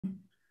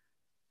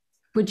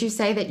Would you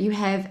say that you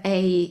have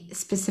a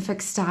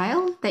specific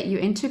style that you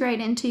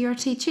integrate into your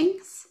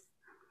teachings?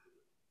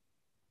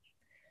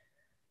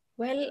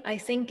 Well, I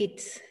think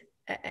it's,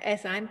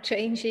 as I'm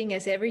changing,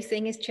 as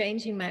everything is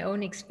changing, my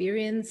own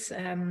experience,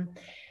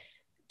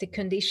 the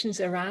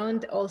conditions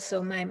around,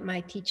 also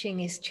my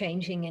teaching is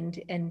changing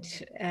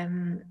and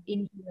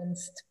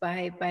influenced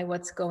by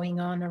what's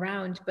going on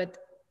around. But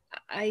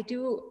I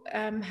do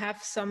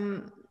have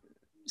some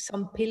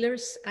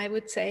pillars, I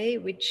would say,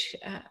 which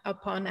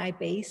upon I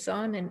base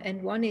on,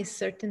 and one is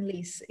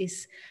certainly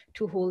is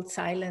to hold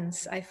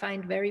silence. I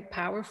find very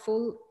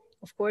powerful.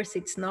 Of course,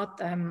 it's not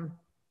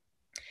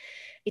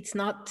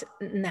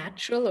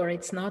natural, or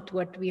it's not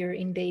what we are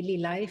in daily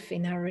life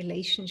in our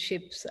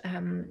relationships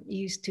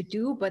used to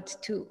do, but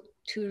to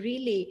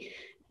really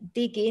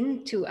dig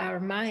into our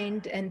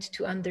mind and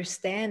to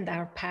understand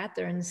our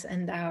patterns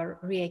and our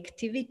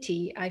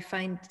reactivity. I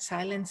find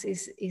silence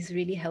is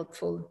really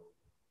helpful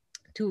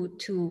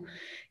to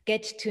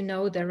get to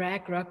know the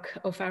rag-ruck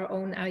of our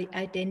own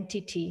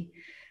identity.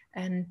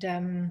 And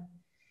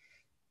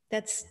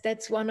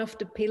that's one of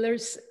the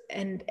pillars.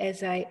 And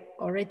as I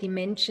already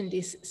mentioned,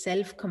 is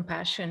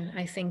self-compassion,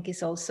 I think,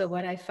 is also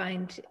what I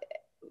find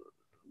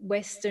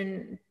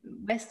Western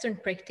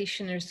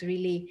practitioners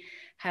really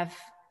have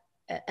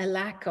a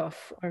lack of,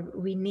 or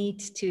we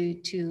need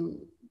to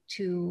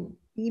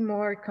be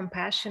more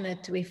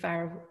compassionate with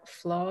our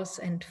flaws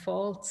and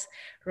faults,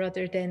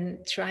 rather than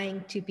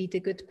trying to be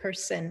the good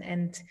person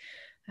and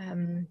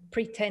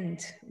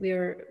pretend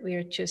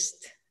we're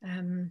just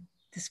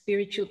the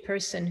spiritual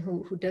person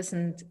who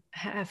doesn't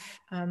have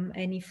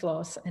any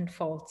flaws and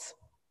faults.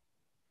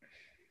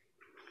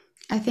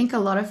 I think a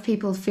lot of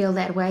people feel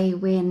that way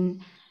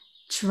when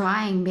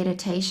trying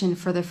meditation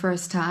for the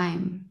first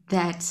time,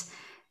 that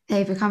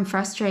they become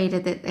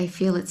frustrated, that they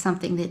feel it's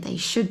something that they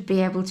should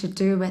be able to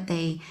do, but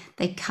they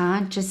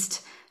can't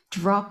just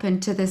drop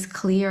into this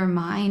clear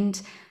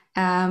mind,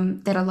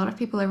 that a lot of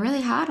people are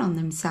really hard on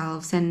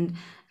themselves and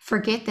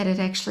forget that it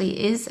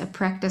actually is a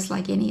practice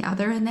like any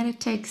other, and that it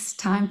takes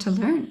time to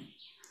learn.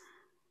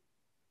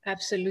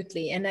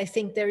 Absolutely. And I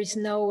think there is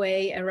no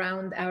way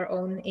around our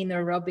own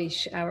inner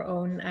rubbish, our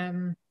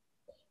own,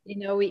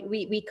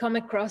 we come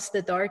across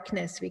the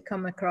darkness, we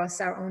come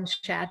across our own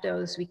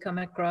shadows, we come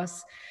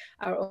across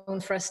our own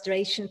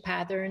frustration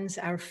patterns,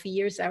 our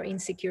fears, our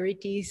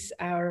insecurities,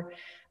 our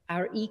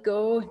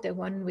ego, the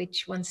one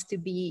which wants to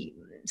be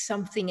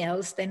something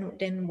else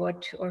than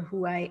what or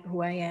who I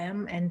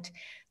am. And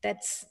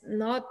that's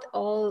not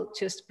all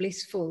just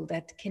blissful.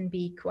 That can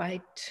be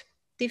quite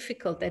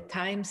difficult at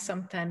times,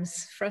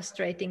 sometimes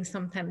frustrating,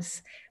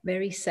 sometimes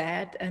very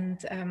sad, and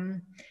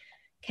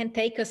can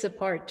take us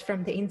apart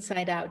from the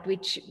inside out,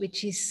 which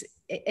is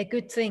a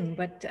good thing.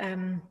 But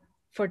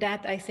for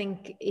that, I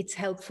think it's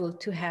helpful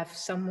to have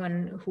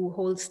someone who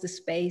holds the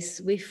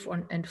space with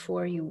and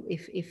for you.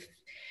 If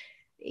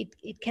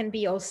it can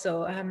be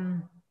also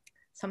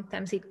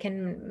sometimes it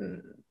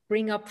can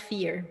bring up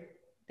fear,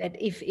 that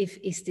if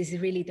is this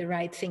really the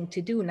right thing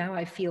to do? Now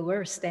I feel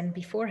worse than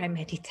before I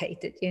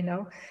meditated,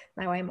 now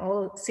I'm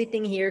all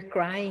sitting here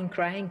crying.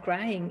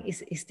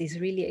 Is this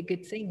really a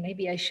good thing?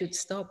 Maybe I should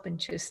stop and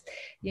just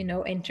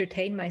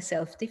entertain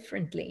myself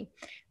differently.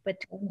 But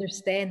to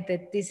understand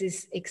that this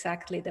is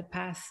exactly the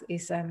path,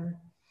 is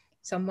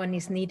someone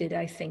is needed,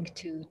 I think,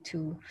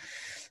 to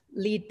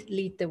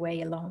lead the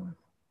way along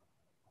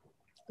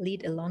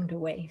the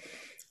way.